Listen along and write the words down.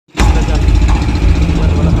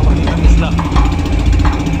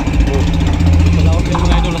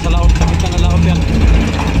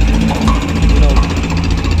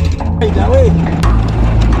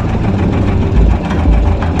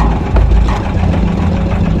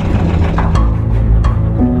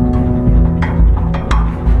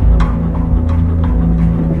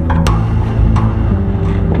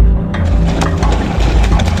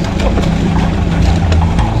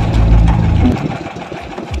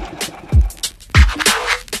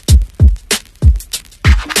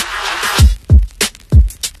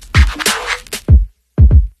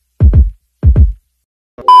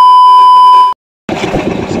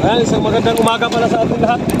magandang umaga pala sa ating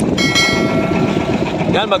lahat.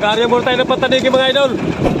 Yan, mag-aarya muna tayo ng pantanigi mga idol.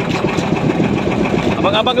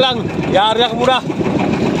 Abang-abang lang, i-aarya ko muna.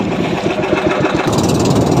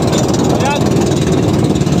 Ayan,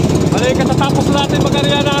 balik katatapos natin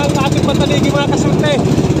mag-aarya ng ating pantanigi mga kaswerte.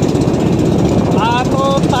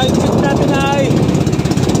 Ato tayo sit natin ay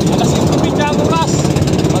alas 5:30 ang oras.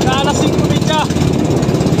 Mag-alas 5:30.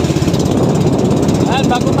 Ayan,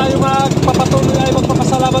 bago tayo magpapatuloy ay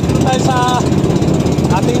magpapasalamat po tayo sa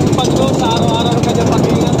ating Panginoon sa araw-araw ng kanyang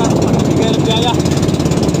pag-iingat at pagbibigay ng biyaya.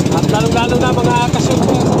 At lalong-lalo na mga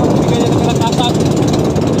kasyempre sa pagbibigay ng kalakasan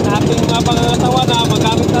na ating mga pangangatawan na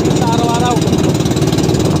magamit natin sa araw-araw.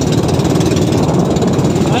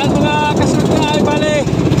 Ayan mga kasyempre ay bali,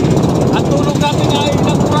 ang tulog natin ay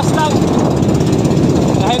ilang oras lang.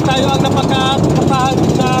 Dahil tayo ang napagkatapahan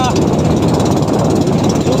sa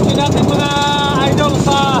duty natin mga idol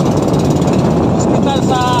sa hospital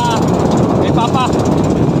sa Papa.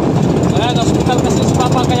 Ayan, hospital kasi si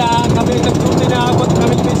Papa kaya kami nag-duty na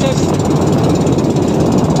kami beses.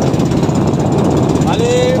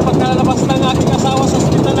 Bali, pagkalabas ng aking asawa sa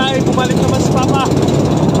hospital ay bumalik naman si Papa.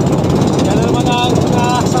 Yan na naman ang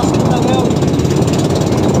sa hospital ngayon.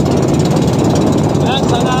 Ayan,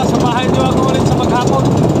 sana samahan nyo ako ulit sa maghapon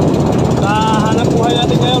sa hanap buhay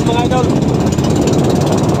natin ngayon mga idol.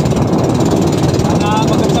 Sana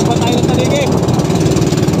magandang pa tayo ng tanigi.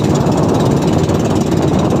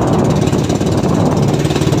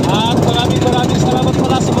 At maraming salamat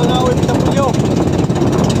pala sa mga OFW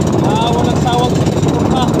na walang sawang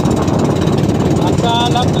susuporta. At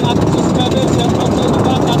sa lahat ng ating subscribers, shout out sa inyo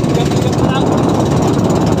lahat at ingat-ingat lang.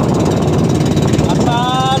 At sa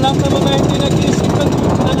lahat ng mga hindi nag-iisip ng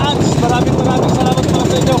ads, maraming salamat pala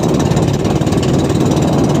sa inyo.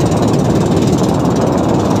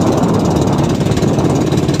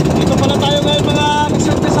 Dito pala tayo ngayon mga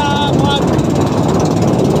kaserte sa buwan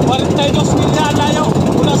 42 milya layo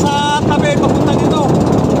mula sa tabi papunta dito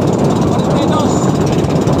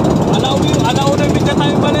 42 alauna yung midya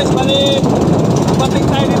tayo balis bali dumating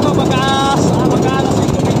tayo dito mag-aalas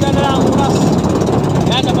 5 midya na lang oras.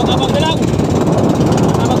 Yan, abang-abang na lang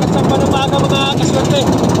na magkasamba ng maaga mga kaswerte.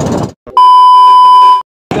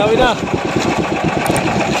 Gawin na.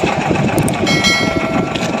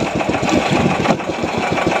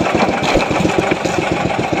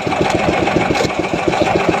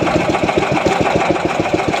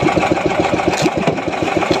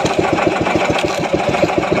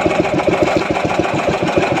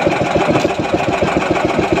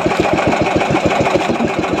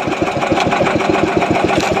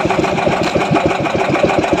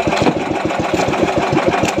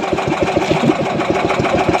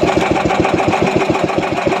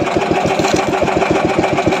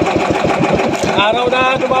 Araw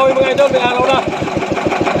na dumawi mga idol, may araw na.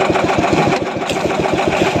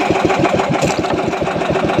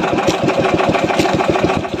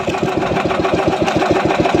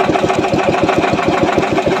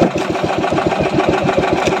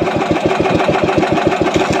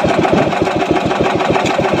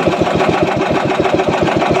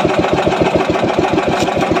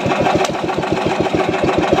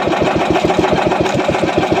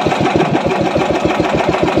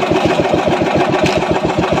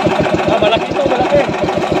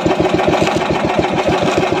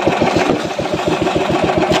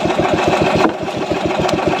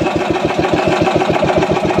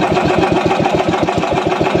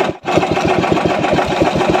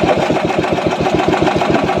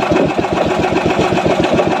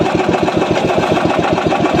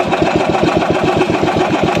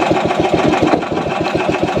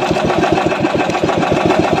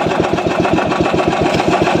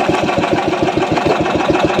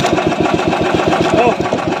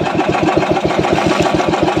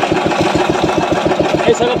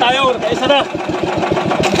 Isa na tayo, isa na.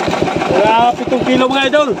 Wala 7 kilo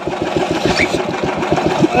mga idol.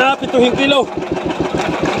 Wala 7 kilo.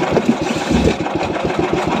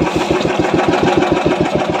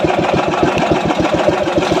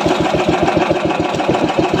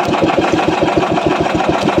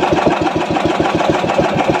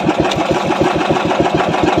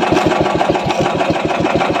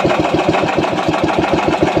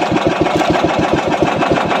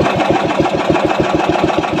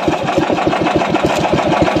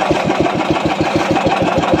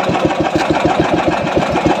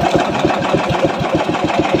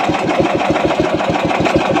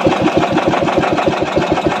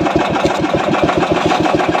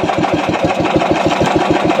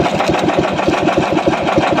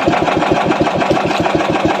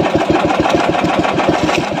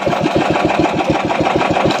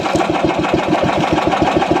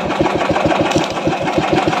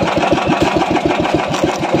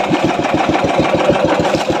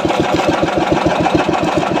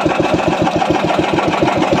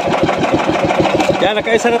 Yan,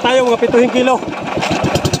 nakaisa na tayo, mga 7 kilo.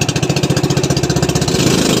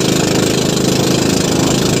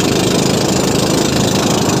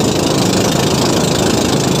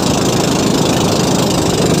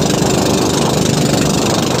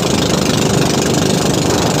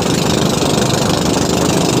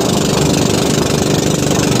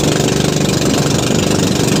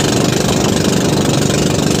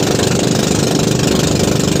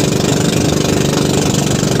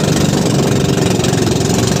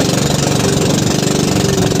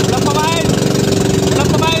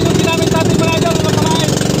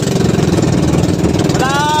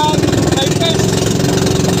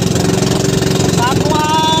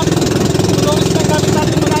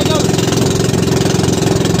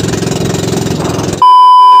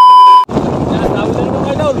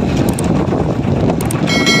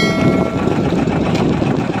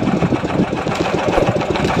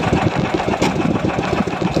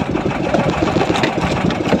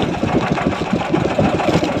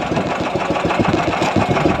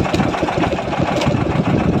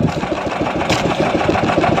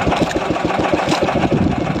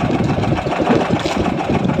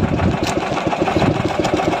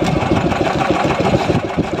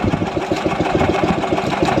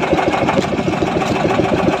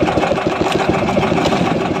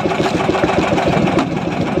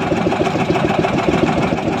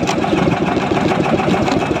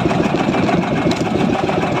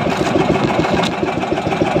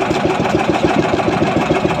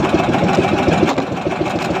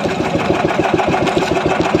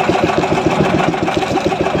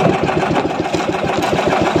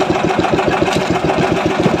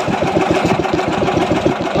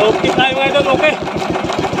 Okay tayo mga idol, okay.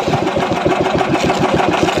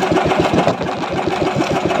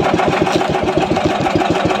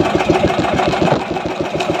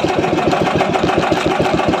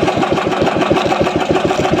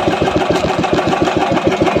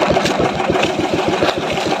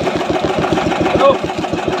 Ano?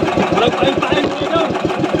 Walang pain-pain mga idol.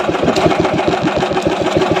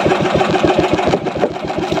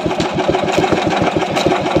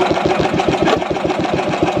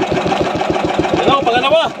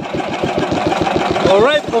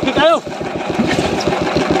 Alright, okay tayo.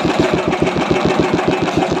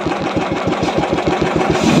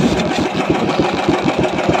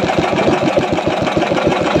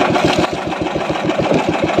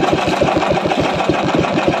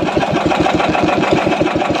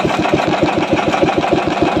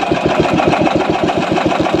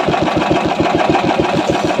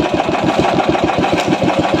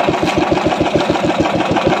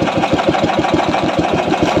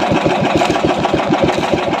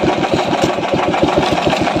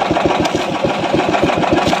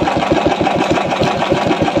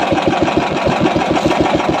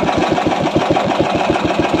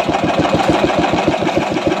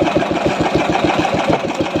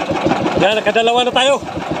 Yan, nakadalawa na tayo.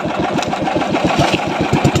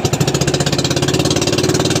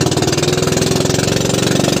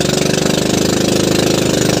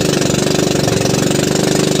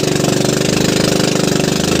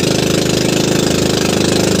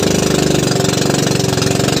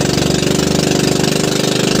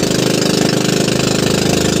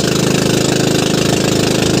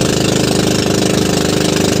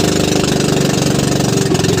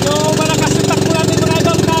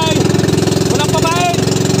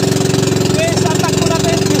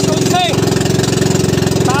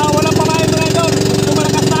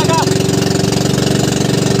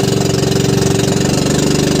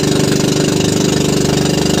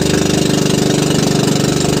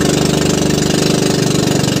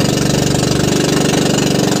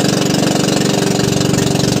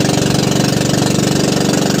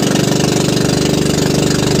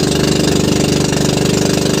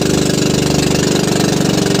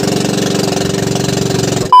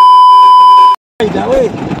 Dawe.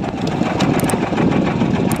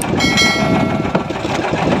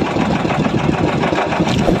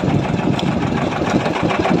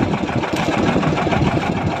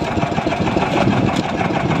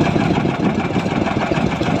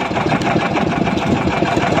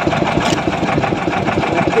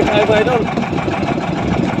 Ay, mga idol.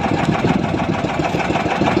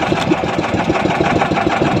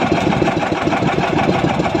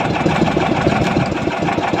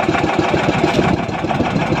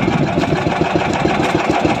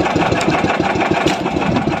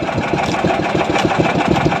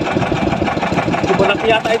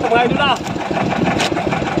 Malaki yata ito mga idol ah.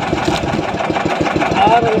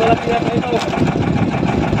 Malaki yata ito.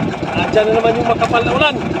 Diyan na naman yung makapal na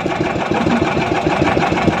ulan.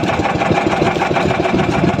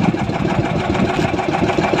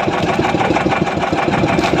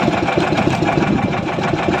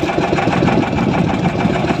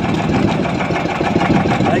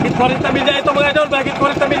 40 milya ito mga idol, mahigit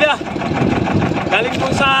 40 milya. Galing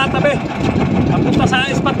dun sa tabi. Papunta sa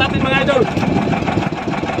spot natin mga idol.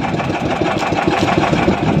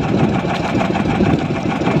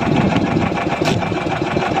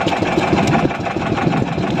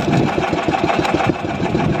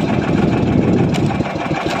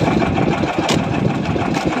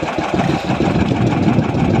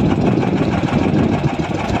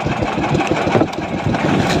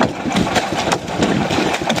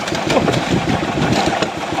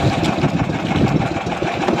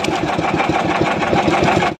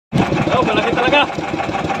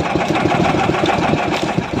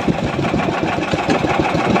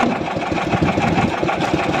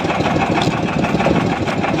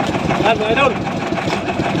 Mga idol,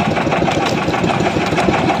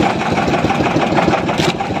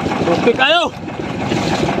 okay kayo.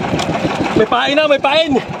 May pain na, may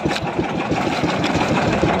pain.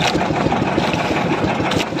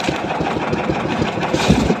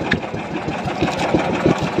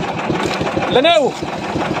 Lanaw.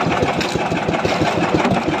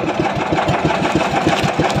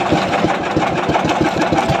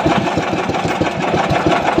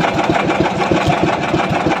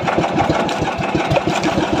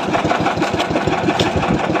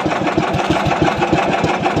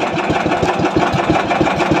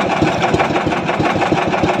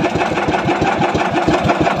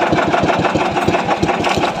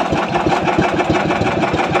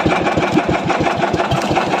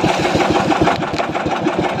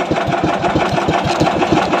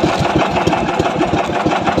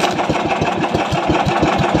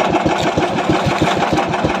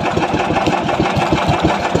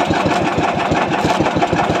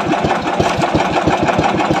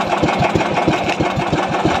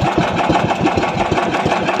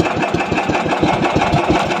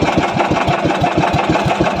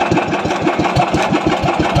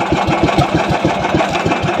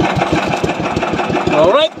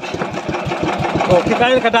 Alright. Okay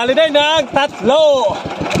tayo, nakadali na ng tatlo.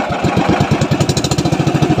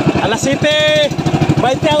 Alas 7. 20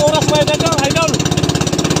 ang oras mga idol.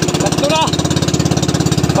 Tatlo na.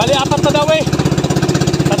 Bali, 4 na daw eh.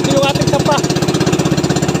 Tatlo yung ating sapa.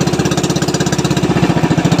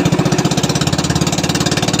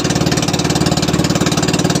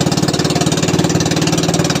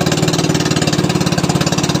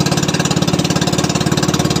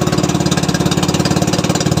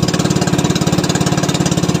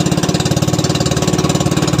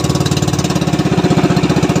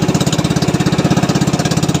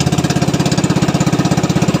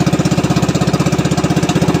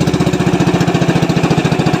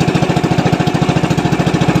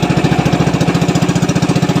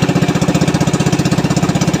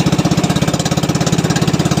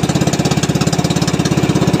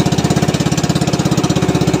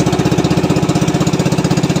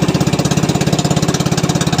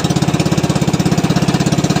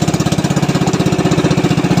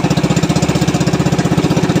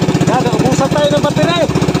 Tayo ng battery.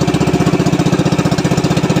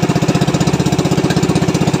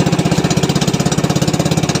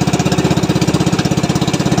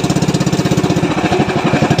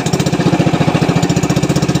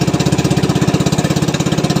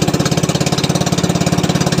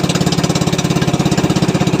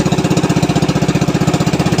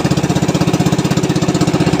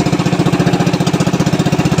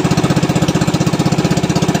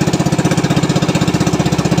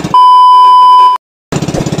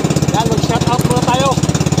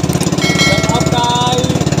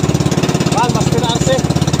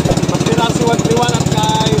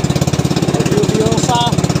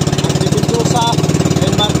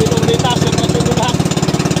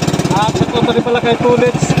 Rin pala kay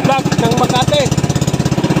Tulits Vlog ng Makati.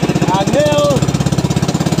 Anil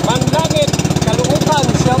Manlangit Kaluukan,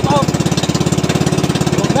 shout out.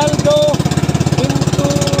 Ronaldo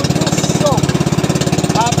Intuduso,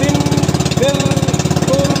 Abin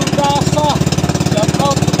Berturdasa, shout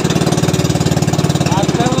out.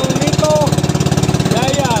 Adelito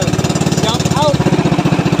Yayan, shout out.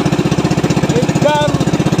 Edgar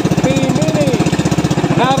Pinini,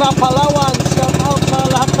 Nara Palawan, shout out sa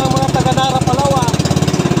lahat ng mga taga Nara Palawan.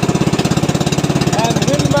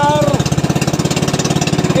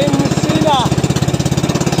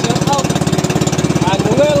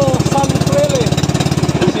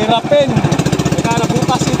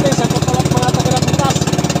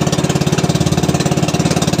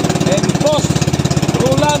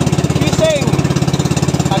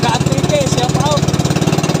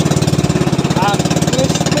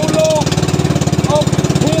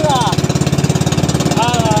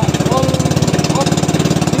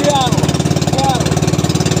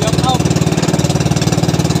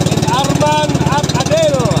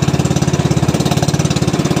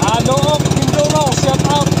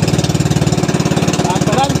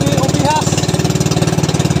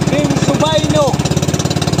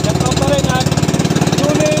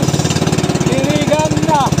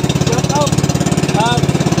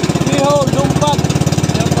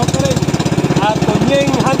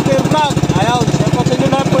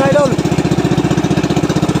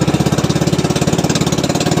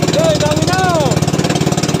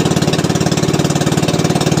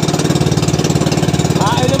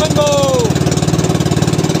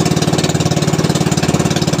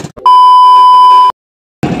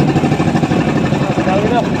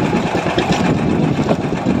 tayo.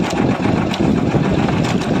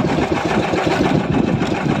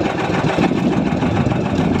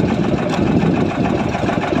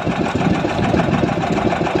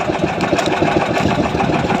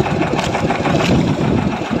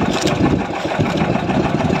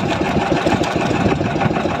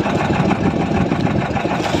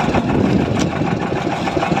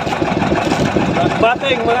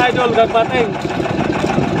 Gagbating mga idol, gagbating.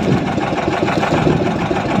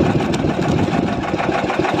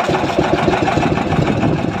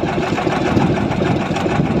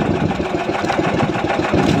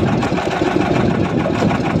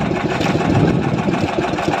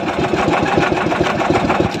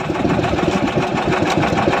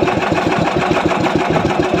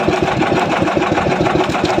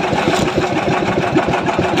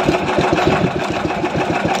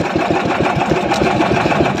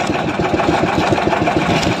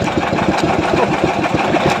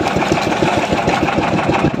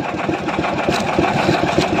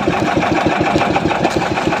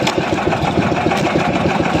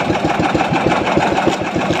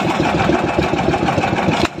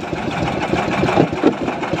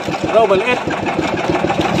 Raw, maliit.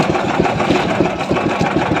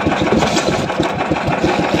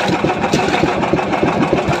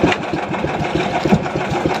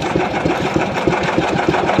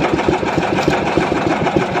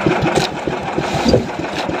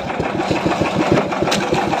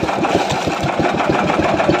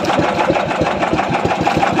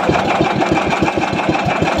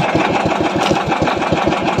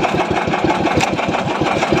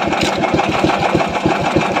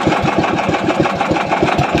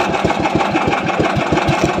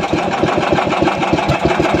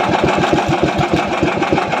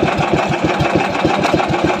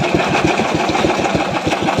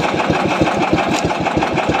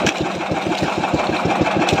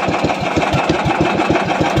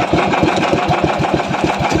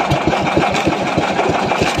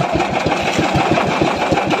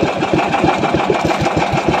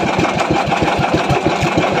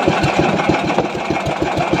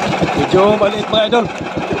 Medyo maliit mga idol.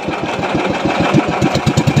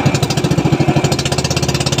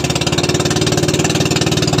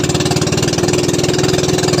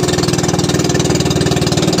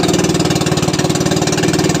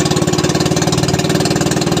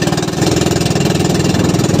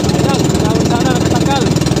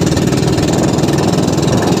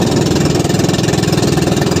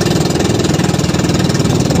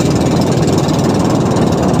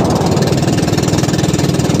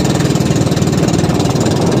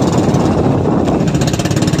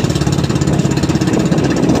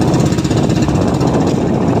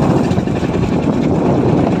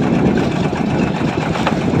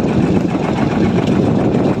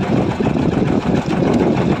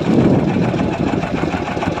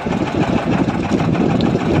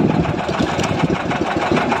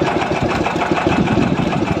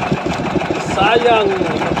 Sayang,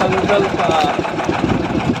 natanggal pa.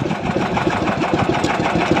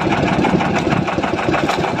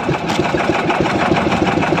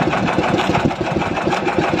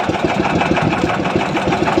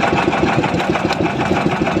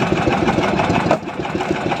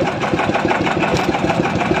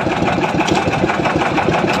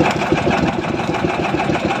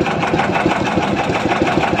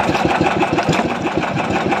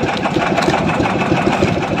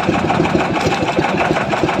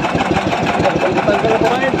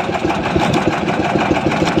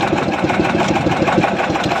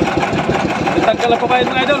 Tanggal apa main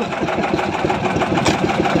mga idol?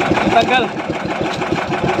 Tanggal.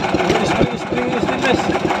 Spring stainless.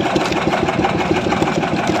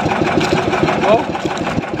 Oh.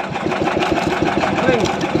 Spring.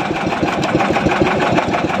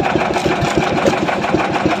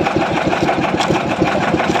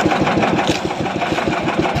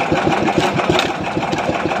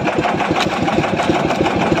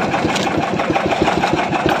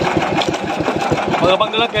 Mga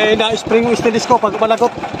panggalag kaya na-spring stainless ko pag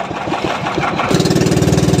malagot.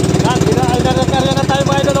 Yan, dinaakarya na tayo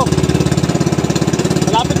mga idol.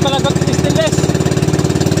 Malapit malagot yung stainless.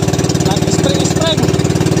 Nag-spring.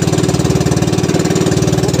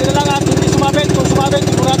 Buti na lang at hindi sumabit. Kung sumabit,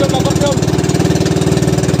 sigurado lagot yun.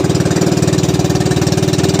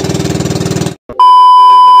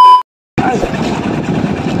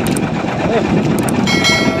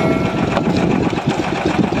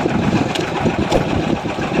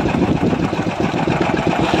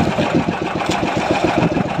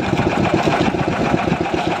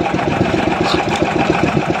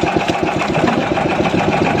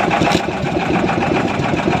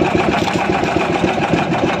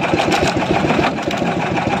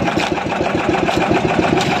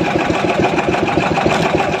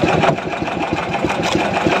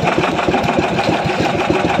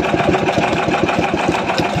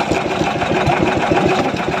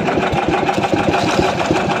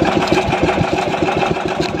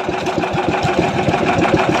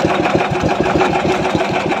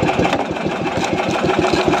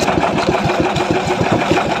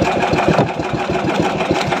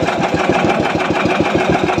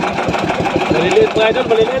 mga idol,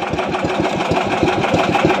 maliliit.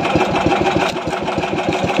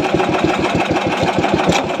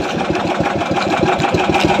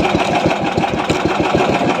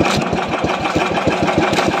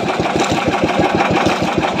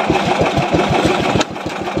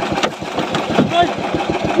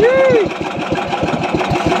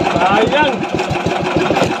 Sayang.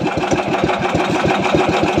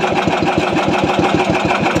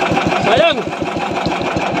 Sayang.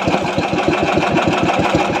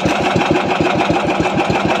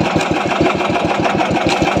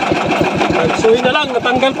 Suhin na lang,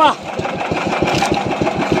 natanggal pa.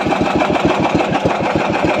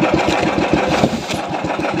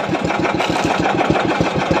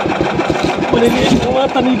 Maliliit ang mga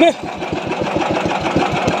tanigue.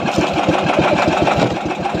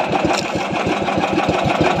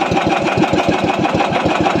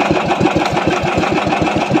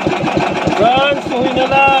 Suhin na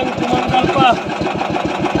lang, tumanggal pa.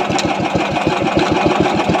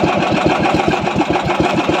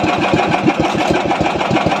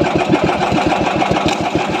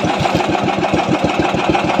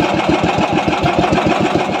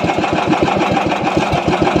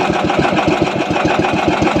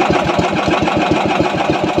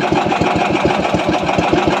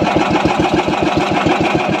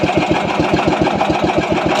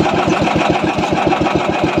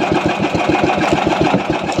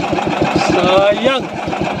 Sayang.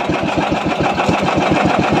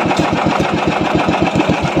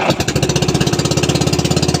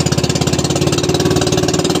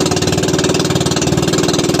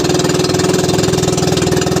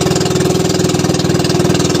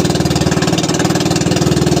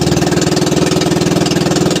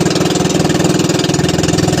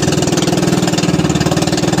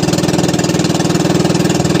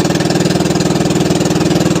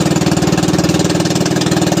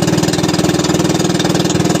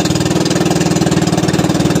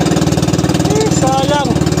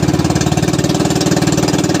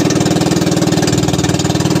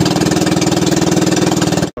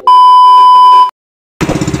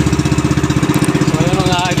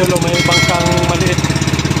 May bangkang maliit,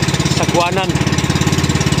 Sagwanan.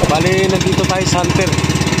 Bali, nandito tayo sa Hunter.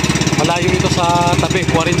 Malayo ito sa tabi,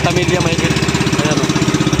 40 milya may higit. Ayan o,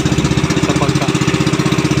 sa bangka.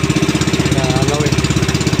 Gawin.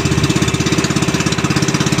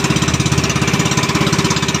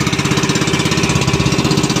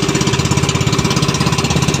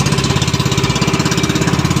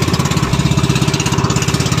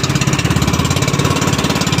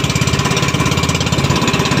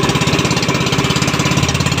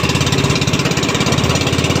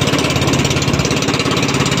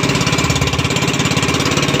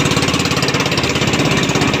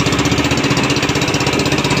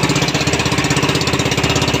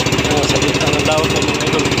 Laot ng mga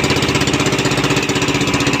idol.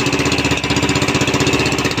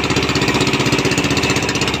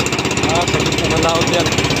 Sa gitna ng laot yan.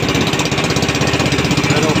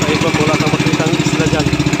 Pero paikot, wala kang makitang isla dyan.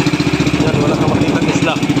 Yan, wala kang makitang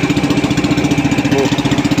isla. Oh,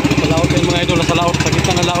 sa laot yan mga idol, sa laot, sa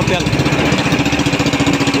gitna ng laot yan.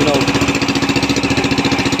 Ilaw.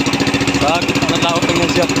 Sa gitna ng laot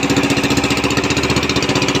yan siya.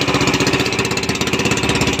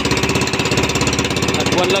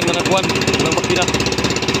 Lang nanagwan, walang makina.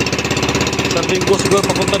 Sa linggo siguro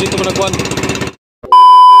papunta dito managwan.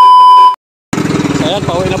 So ayan,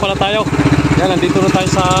 pauwi na pala tayo. Yan, nandito na tayo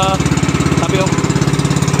sa tabi o.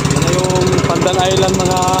 Yan na yung Pandan Island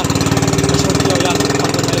mga kasutyo. Yan,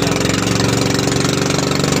 Pandan Island.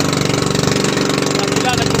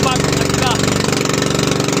 Nagkila, nagkubag, nagkila.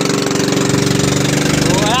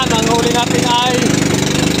 So ayan, ang huli natin ay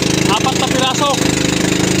 4 na piraso.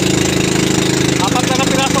 4 na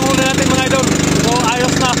piraso muna natin mga idol. So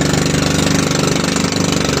ayos na.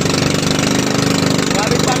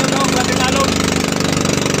 Galing pa na to, galing alon.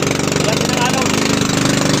 Galing ng alon.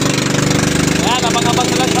 Ayan, abang-abang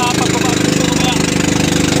na lang sa pagbaba dito mamaya.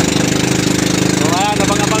 So ayan,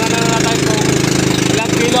 abang-abangan na natin kung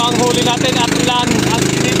ilang kilo ang huli natin at ilan ang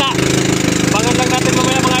kinita. Abangan lang natin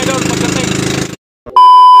mamaya mga idol pagdating.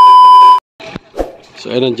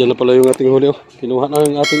 So ayan, nandiyan na pala yung ating huli. Kinuha na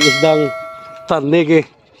yung ating isdang tanigue.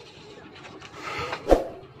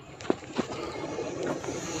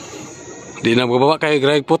 Di na magbawa kay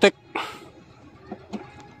Greg Putek.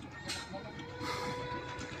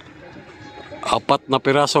 4 na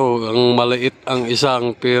piraso, ang maliit ang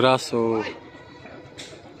isang piraso.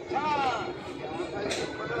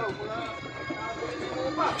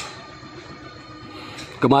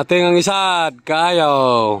 Kumating ang isad, kayo.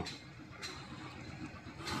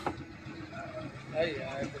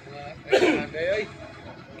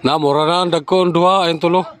 Na, mura na ang dagkon, duha, ayun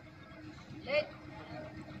tulo.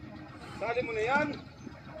 Sali mo na yan.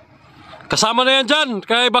 Kasama na yan dyan,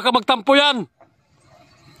 kaya baka magtampo yan.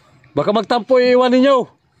 Baka magtampo, iiwan ninyo.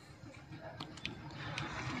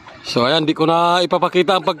 So ayan, di ko na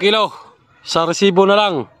ipapakita ang pagkilaw. Sa resibo na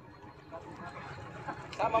lang.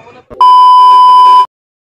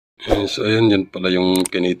 So ayan, yan pala yung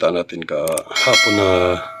kinita natin kahapon na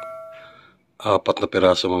 4 na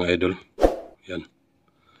piraso mga idol. Yan.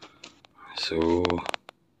 So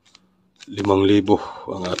 5,000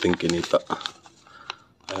 ang ating kinita.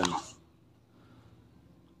 Ayan.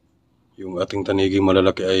 Yung ating taniging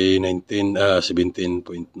malalaki ay 17.9.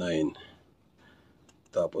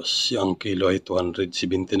 Tapos yung kilo ay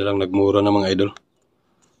 270 na lang, nagmura na mga idol.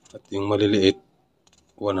 At yung maliliit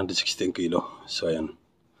 160 kilo. So ayan.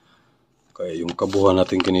 Kaya yung kabuuan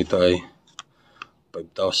natin kinita ay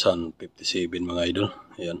 5,057 mga idol.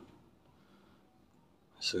 Ayan.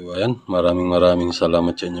 So ayan, maraming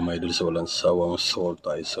salamat sa inyo mga idol sa walang sawang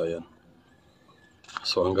suporta. So ayan.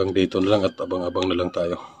 So hanggang dito na lang at abang-abang na lang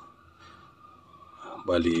tayo.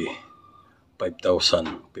 Bali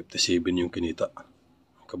 5,057 yung kinita.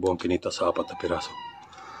 Kabuang kinita sa 4 na piraso.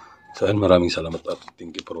 So ayan, maraming salamat at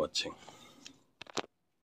thank you for watching.